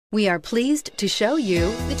We are pleased to show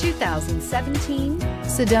you the 2017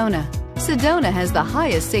 Sedona. Sedona has the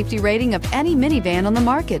highest safety rating of any minivan on the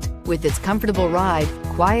market. With its comfortable ride,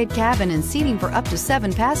 quiet cabin, and seating for up to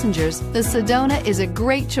 7 passengers, the Sedona is a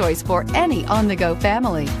great choice for any on-the-go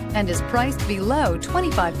family and is priced below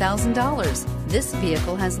 $25,000. This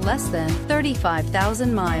vehicle has less than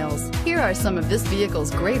 35,000 miles. Here are some of this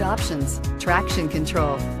vehicle's great options: traction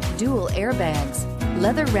control, dual airbags,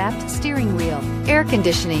 leather-wrapped steering wheel, air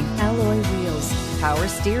conditioning, alloy wheels, power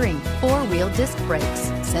steering, 4-wheel disc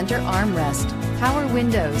brakes, center armrest, power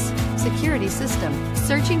windows, security system.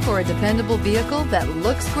 Searching for a dependable vehicle that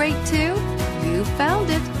looks great too? You found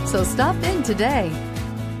it, so stop in today.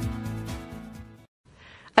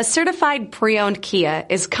 A certified pre-owned Kia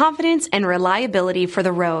is confidence and reliability for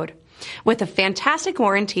the road. With a fantastic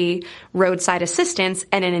warranty, roadside assistance,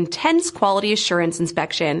 and an intense quality assurance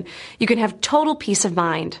inspection, you can have total peace of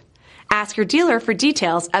mind. Ask your dealer for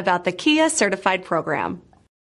details about the Kia Certified program.